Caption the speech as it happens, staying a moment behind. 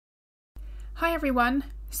Hi everyone,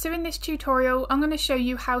 so in this tutorial I'm going to show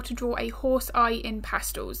you how to draw a horse eye in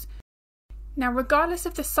pastels. Now regardless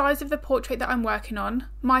of the size of the portrait that I'm working on,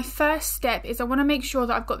 my first step is I want to make sure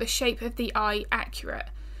that I've got the shape of the eye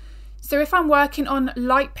accurate. So if I'm working on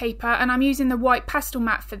light paper and I'm using the white pastel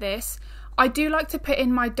mat for this, I do like to put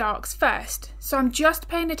in my darks first. So I'm just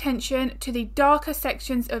paying attention to the darker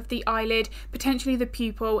sections of the eyelid, potentially the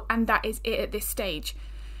pupil, and that is it at this stage.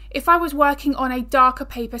 If I was working on a darker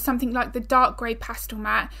paper, something like the dark grey pastel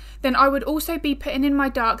mat, then I would also be putting in my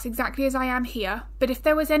darks exactly as I am here. But if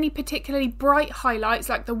there was any particularly bright highlights,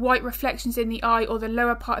 like the white reflections in the eye or the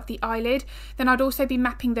lower part of the eyelid, then I'd also be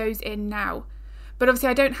mapping those in now. But obviously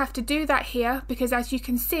I don't have to do that here because, as you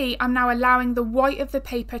can see, I'm now allowing the white of the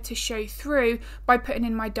paper to show through by putting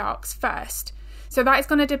in my darks first. So that is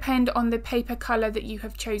going to depend on the paper colour that you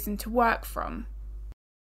have chosen to work from.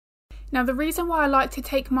 Now the reason why I like to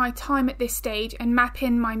take my time at this stage and map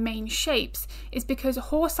in my main shapes is because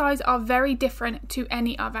horse eyes are very different to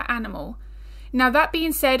any other animal. Now that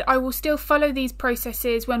being said, I will still follow these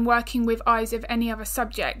processes when working with eyes of any other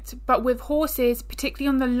subject, but with horses, particularly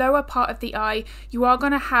on the lower part of the eye, you are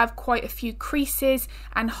going to have quite a few creases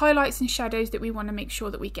and highlights and shadows that we want to make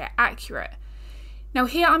sure that we get accurate. Now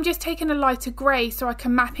here I'm just taking a lighter grey so I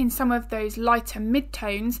can map in some of those lighter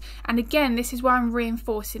mid-tones, and again this is where I'm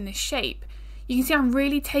reinforcing the shape. You can see I'm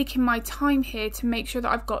really taking my time here to make sure that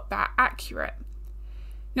I've got that accurate.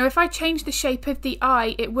 Now if I change the shape of the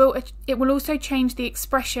eye, it will also change the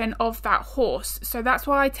expression of that horse, so that's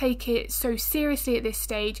why I take it so seriously at this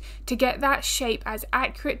stage to get that shape as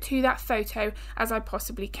accurate to that photo as I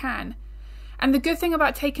possibly can. And the good thing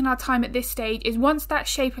about taking our time at this stage is once that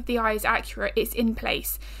shape of the eye is accurate, it's in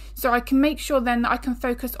place. So I can make sure then that I can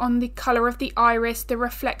focus on the colour of the iris, the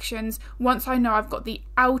reflections, once I know I've got the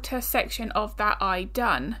outer section of that eye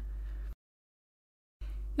done.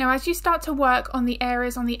 Now as you start to work on the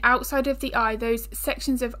areas on the outside of the eye, those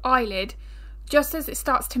sections of eyelid, just as it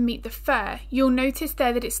starts to meet the fur, you'll notice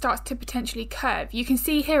there that it starts to potentially curve. You can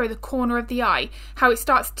see here at the corner of the eye how it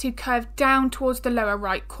starts to curve down towards the lower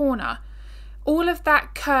right corner. All of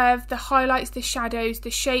that curve, the highlights, the shadows,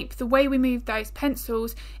 the shape, the way we move those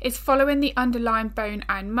pencils is following the underlying bone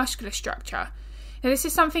and muscular structure. Now this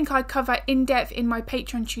is something I cover in depth in my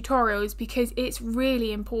Patreon tutorials because it's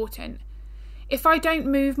really important. If I don't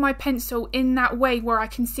move my pencil in that way where I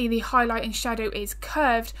can see the highlight and shadow is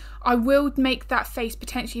curved, I will make that face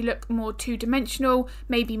potentially look more two-dimensional,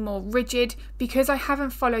 maybe more rigid, because I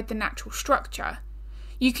haven't followed the natural structure.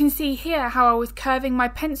 You can see here how I was curving my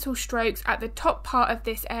pencil strokes at the top part of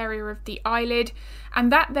this area of the eyelid,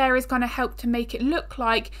 and that there is going to help to make it look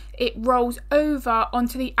like it rolls over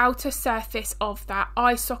onto the outer surface of that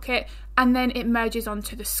eye socket and then it merges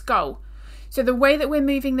onto the skull. So the way that we're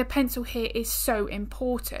moving the pencil here is so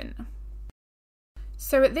important.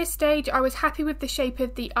 So at this stage I was happy with the shape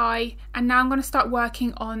of the eye, and now I'm going to start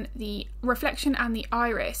working on the reflection and the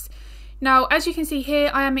iris. Now, as you can see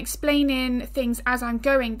here, I am explaining things as I'm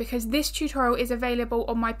going because this tutorial is available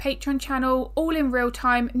on my Patreon channel, all in real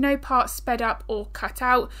time, no parts sped up or cut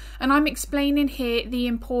out. And I'm explaining here the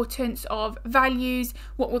importance of values,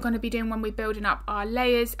 what we're going to be doing when we're building up our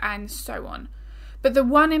layers and so on. But the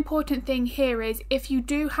one important thing here is if you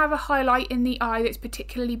do have a highlight in the eye that's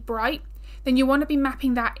particularly bright, then you want to be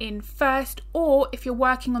mapping that in first, or if you're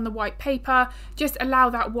working on the white paper, just allow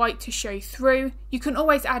that white to show through. You can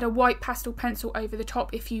always add a white pastel pencil over the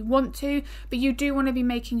top if you want to, but you do want to be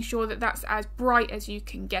making sure that that's as bright as you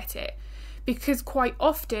can get it. Because quite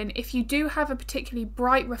often, if you do have a particularly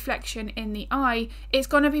bright reflection in the eye, it's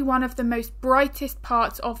going to be one of the most brightest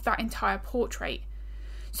parts of that entire portrait.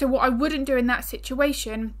 So what I wouldn't do in that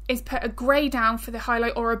situation is put a grey down for the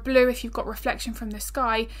highlight or a blue if you've got reflection from the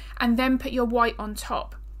sky, and then put your white on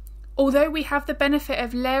top. Although we have the benefit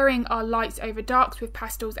of layering our lights over darks with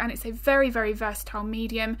pastels, and it's a very, very versatile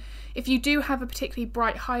medium, if you do have a particularly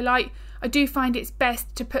bright highlight, I do find it's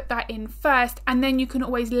best to put that in first, and then you can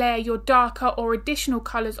always layer your darker or additional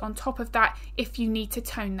colours on top of that if you need to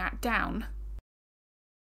tone that down.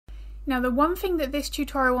 Now the one thing that this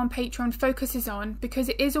tutorial on Patreon focuses on, because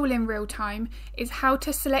it is all in real time, is how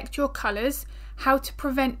to select your colours, how to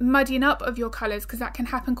prevent muddying up of your colours, because that can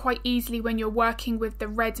happen quite easily when you're working with the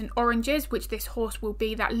reds and oranges, which this horse will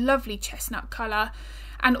be, that lovely chestnut colour.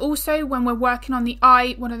 And also when we're working on the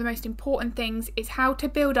eye, one of the most important things is how to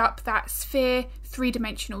build up that sphere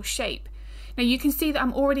three-dimensional shape. Now you can see that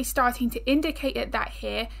I'm already starting to indicate that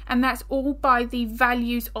here, and that's all by the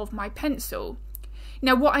values of my pencil.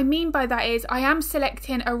 Now what I mean by that is I am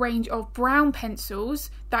selecting a range of brown pencils.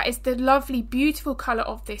 That is the lovely beautiful colour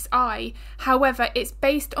of this eye. However, it's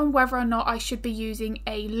based on whether or not I should be using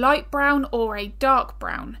a light brown or a dark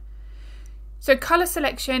brown. So colour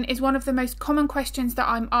selection is one of the most common questions that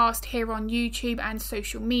I'm asked here on YouTube and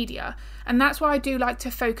social media, and that's why I do like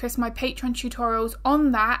to focus my Patreon tutorials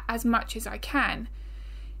on that as much as I can.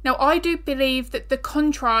 Now I do believe that the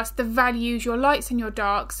contrast, the values, your lights and your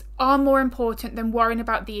darks are more important than worrying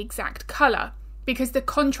about the exact colour, because the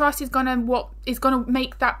contrast is gonna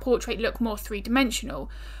make that portrait look more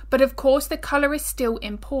three-dimensional. But of course the colour is still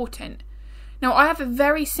important. Now I have a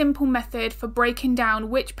very simple method for breaking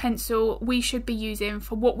down which pencil we should be using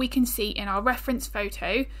for what we can see in our reference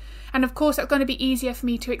photo, and of course that's going to be easier for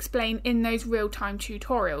me to explain in those real-time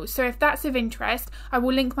tutorials. So if that's of interest, I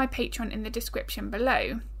will link my Patreon in the description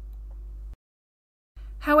below.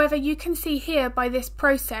 However, you can see here by this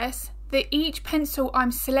process that each pencil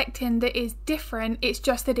I'm selecting that is different, it's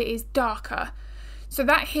just that it is darker. So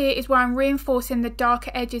that here is where I'm reinforcing the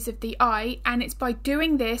darker edges of the eye, and it's by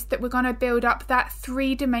doing this that we're going to build up that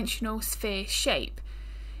three-dimensional sphere shape.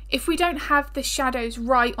 If we don't have the shadows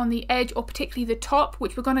right on the edge, or particularly the top,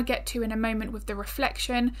 which we're going to get to in a moment with the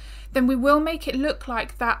reflection, then we will make it look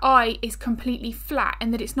like that eye is completely flat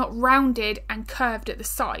and that it's not rounded and curved at the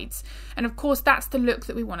sides. And of course that's the look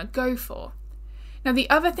that we want to go for. Now the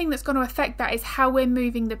other thing that's going to affect that is how we're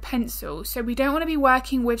moving the pencil. So we don't want to be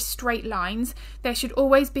working with straight lines. There should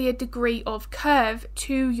always be a degree of curve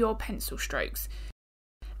to your pencil strokes.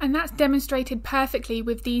 And that's demonstrated perfectly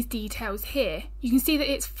with these details here. You can see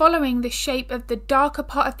that it's following the shape of the darker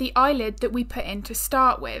part of the eyelid that we put in to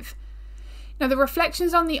start with. Now the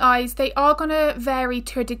reflections on the eyes, they are going to vary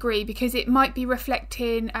to a degree because it might be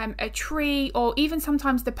reflecting a tree, or even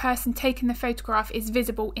sometimes the person taking the photograph is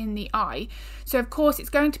visible in the eye. So of course it's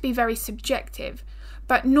going to be very subjective.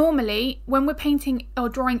 But normally when we're painting or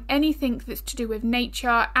drawing anything that's to do with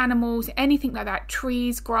nature, animals, anything like that,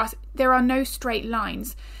 trees, grass, there are no straight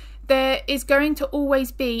lines. There is going to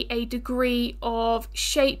always be a degree of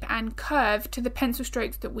shape and curve to the pencil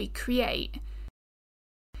strokes that we create.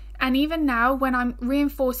 And even now, when I'm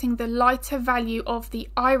reinforcing the lighter value of the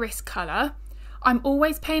iris colour, I'm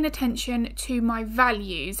always paying attention to my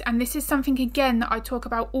values, and this is something again that I talk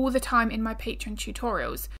about all the time in my Patreon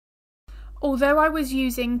tutorials. Although I was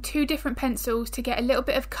using two different pencils to get a little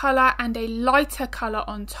bit of colour and a lighter colour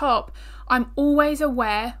on top, I'm always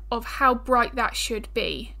aware of how bright that should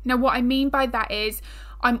be. Now what I mean by that is,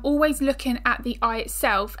 I'm always looking at the eye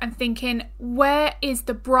itself and thinking, where is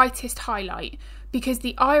the brightest highlight? Because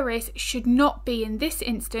the iris should not be, in this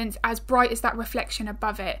instance, as bright as that reflection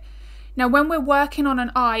above it. Now when we're working on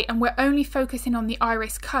an eye and we're only focusing on the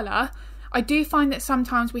iris colour, I do find that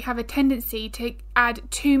sometimes we have a tendency to add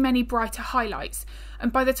too many brighter highlights,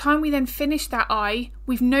 and by the time we then finish that eye,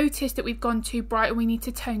 we've noticed that we've gone too bright and we need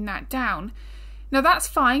to tone that down. Now that's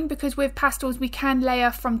fine, because with pastels we can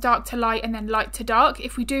layer from dark to light and then light to dark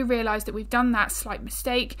if we do realise that we've done that slight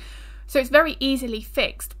mistake. So it's very easily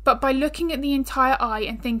fixed, but by looking at the entire eye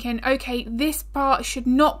and thinking, okay, this part should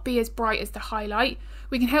not be as bright as the highlight,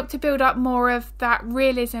 we can help to build up more of that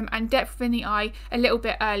realism and depth within the eye a little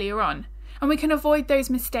bit earlier on. And we can avoid those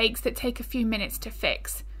mistakes that take a few minutes to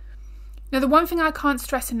fix. Now the one thing I can't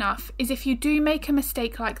stress enough is if you do make a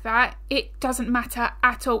mistake like that, it doesn't matter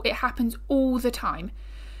at all. It happens all the time.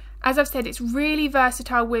 As I've said, it's really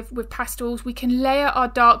versatile with pastels. We can layer our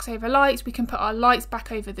darks over lights, we can put our lights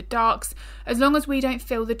back over the darks, as long as we don't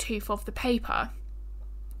feel the tooth of the paper.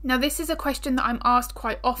 Now this is a question that I'm asked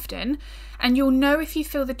quite often, and you'll know if you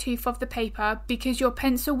feel the tooth of the paper because your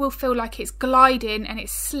pencil will feel like it's gliding and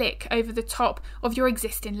it's slick over the top of your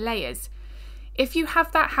existing layers. If you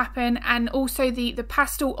have that happen, and also the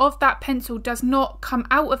pastel of that pencil does not come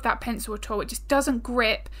out of that pencil at all, it just doesn't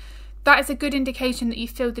grip, that is a good indication that you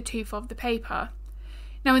feel the tooth of the paper.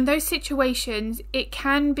 Now in those situations, it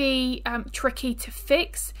can be tricky to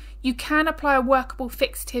fix. You can apply a workable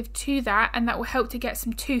fixative to that, and that will help to get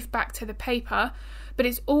some tooth back to the paper, but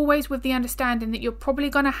it's always with the understanding that you're probably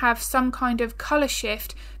going to have some kind of colour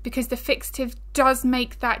shift, because the fixative does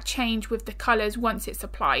make that change with the colours once it's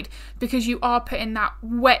applied, because you are putting that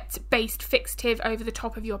wet based fixative over the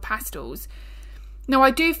top of your pastels. Now I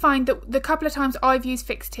do find that the couple of times I've used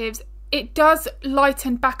fixatives, it does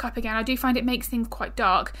lighten back up again. I do find it makes things quite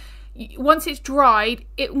dark. Once it's dried,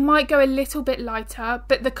 it might go a little bit lighter,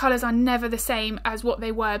 but the colours are never the same as what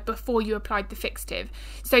they were before you applied the fixative.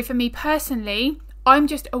 So for me personally, I'm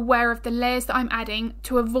just aware of the layers that I'm adding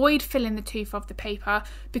to avoid filling the tooth of the paper,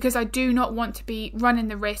 because I do not want to be running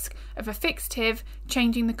the risk of a fixative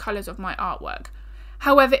changing the colours of my artwork.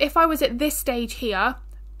 However, if I was at this stage here,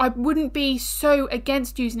 I wouldn't be so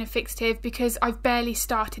against using a fixative because I've barely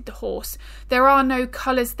started the horse. There are no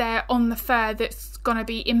colours there on the fur that's going to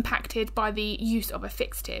be impacted by the use of a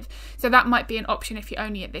fixative. So that might be an option if you're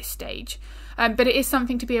only at this stage. But it is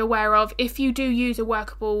something to be aware of if you do use a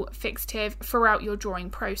workable fixative throughout your drawing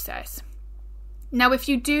process. Now, if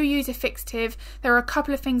you do use a fixative, there are a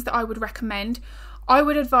couple of things that I would recommend. I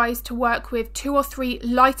would advise to work with 2 or 3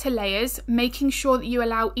 lighter layers, making sure that you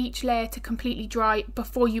allow each layer to completely dry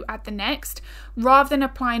before you add the next, rather than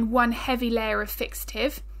applying one heavy layer of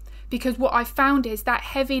fixative, because what I've found is that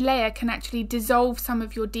heavy layer can actually dissolve some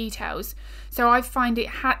of your details. So I find it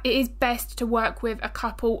is best to work with a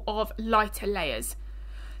couple of lighter layers.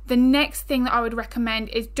 The next thing that I would recommend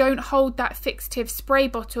is don't hold that fixative spray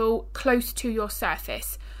bottle close to your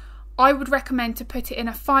surface. I would recommend to put it in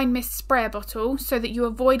a fine mist sprayer bottle so that you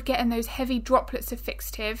avoid getting those heavy droplets of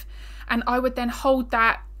fixative, and I would then hold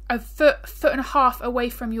that a foot and a half away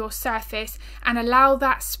from your surface and allow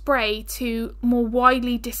that spray to more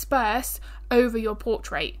widely disperse over your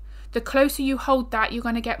portrait. The closer you hold that, you're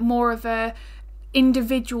going to get more of a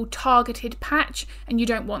individual targeted patch, and you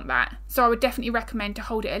don't want that. So I would definitely recommend to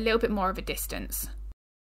hold it a little bit more of a distance.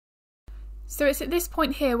 So it's at this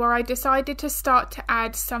point here where I decided to start to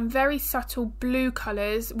add some very subtle blue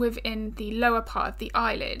colours within the lower part of the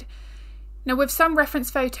eyelid. Now, with some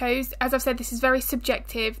reference photos, as I've said, this is very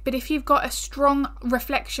subjective, but if you've got a strong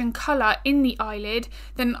reflection colour in the eyelid,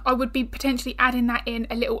 then I would be potentially adding that in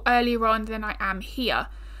a little earlier on than I am here.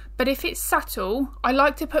 But if it's subtle, I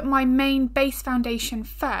like to put my main base foundation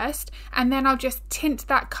first, and then I'll just tint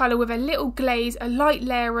that colour with a little glaze, a light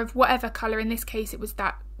layer of whatever colour. In this case, it was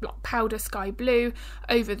that powder sky blue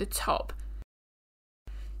over the top.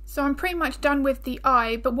 So I'm pretty much done with the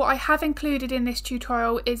eye, but what I have included in this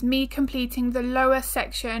tutorial is me completing the lower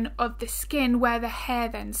section of the skin where the hair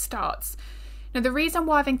then starts. Now, the reason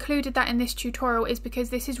why I've included that in this tutorial is because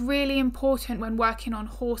this is really important when working on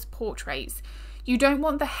horse portraits. You don't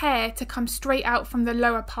want the hair to come straight out from the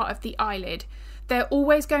lower part of the eyelid. They're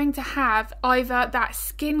always going to have either that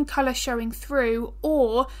skin colour showing through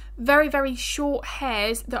or very, very short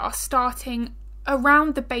hairs that are starting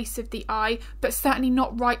around the base of the eye, but certainly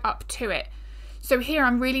not right up to it. So here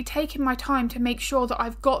I'm really taking my time to make sure that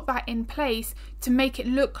I've got that in place to make it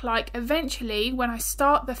look like eventually when I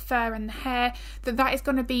start the fur and the hair, that is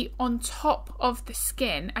going to be on top of the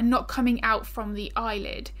skin and not coming out from the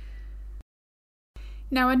eyelid.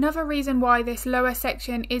 Now, another reason why this lower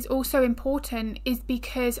section is also important is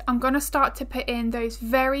because I'm going to start to put in those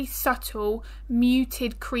very subtle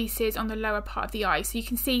muted creases on the lower part of the eye. So you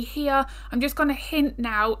can see here, I'm just going to hint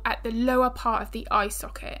now at the lower part of the eye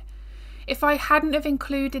socket. If I hadn't have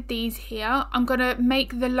included these here, I'm going to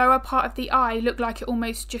make the lower part of the eye look like it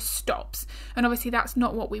almost just stops. And obviously that's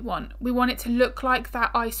not what we want. We want it to look like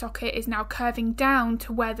that eye socket is now curving down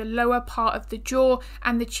to where the lower part of the jaw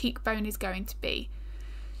and the cheekbone is going to be.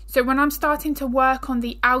 So when I'm starting to work on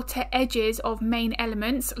the outer edges of main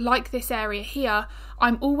elements, like this area here,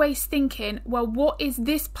 I'm always thinking, well, what is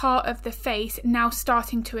this part of the face now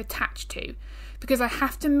starting to attach to? Because I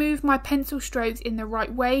have to move my pencil strokes in the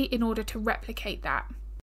right way in order to replicate that.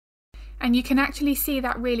 And you can actually see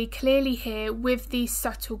that really clearly here with these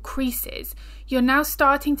subtle creases. You're now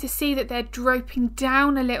starting to see that they're dropping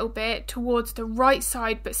down a little bit towards the right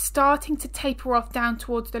side, but starting to taper off down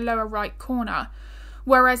towards the lower right corner.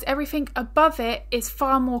 Whereas everything above it is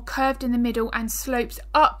far more curved in the middle and slopes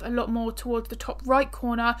up a lot more towards the top right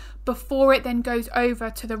corner before it then goes over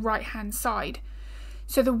to the right hand side.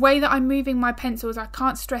 So the way that I'm moving my pencils, I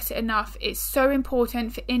can't stress it enough, it's so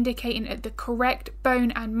important for indicating the correct bone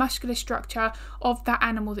and muscular structure of that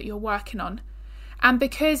animal that you're working on. And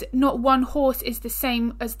because not one horse is the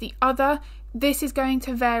same as the other, this is going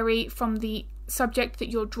to vary from the subject that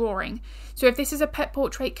you're drawing. So if this is a pet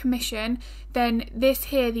portrait commission, then this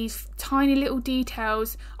here, these tiny little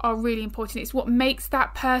details are really important. It's what makes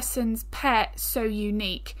that person's pet so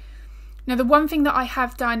unique. Now, the one thing that I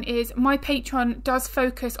have done is my Patreon does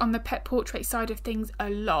focus on the pet portrait side of things a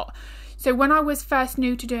lot. So when I was first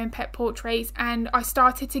new to doing pet portraits and I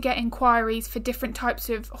started to get inquiries for different types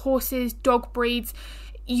of horses, dog breeds,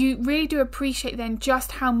 you really do appreciate then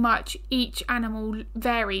just how much each animal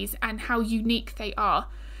varies and how unique they are.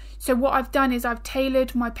 So what I've done is I've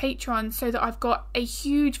tailored my Patreon so that I've got a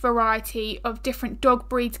huge variety of different dog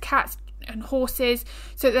breeds, cats and horses,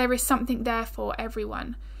 so there is something there for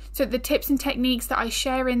everyone. So the tips and techniques that I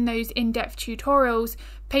share in those in-depth tutorials,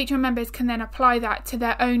 Patreon members can then apply that to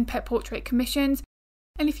their own pet portrait commissions.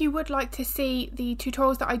 And if you would like to see the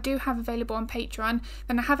tutorials that I do have available on Patreon,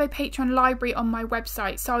 then I have a Patreon library on my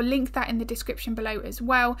website, so I'll link that in the description below as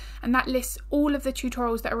well, and that lists all of the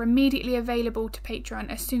tutorials that are immediately available to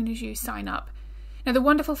Patreon as soon as you sign up. Now the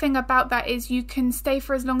wonderful thing about that is you can stay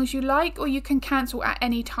for as long as you like, or you can cancel at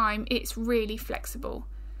any time. It's really flexible.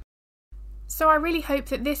 So I really hope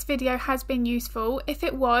that this video has been useful. If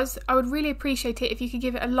it was, I would really appreciate it if you could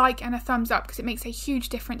give it a like and a thumbs up, because it makes a huge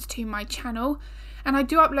difference to my channel. And I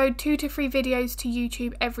do upload 2 to 3 videos to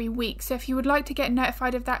YouTube every week, so if you would like to get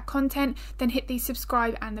notified of that content, then hit the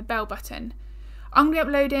subscribe and the bell button. I'm going to be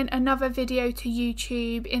uploading another video to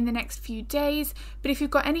YouTube in the next few days, but if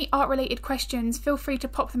you've got any art related questions, feel free to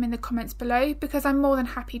pop them in the comments below, because I'm more than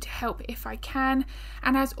happy to help if I can.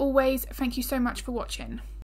 And as always, thank you so much for watching.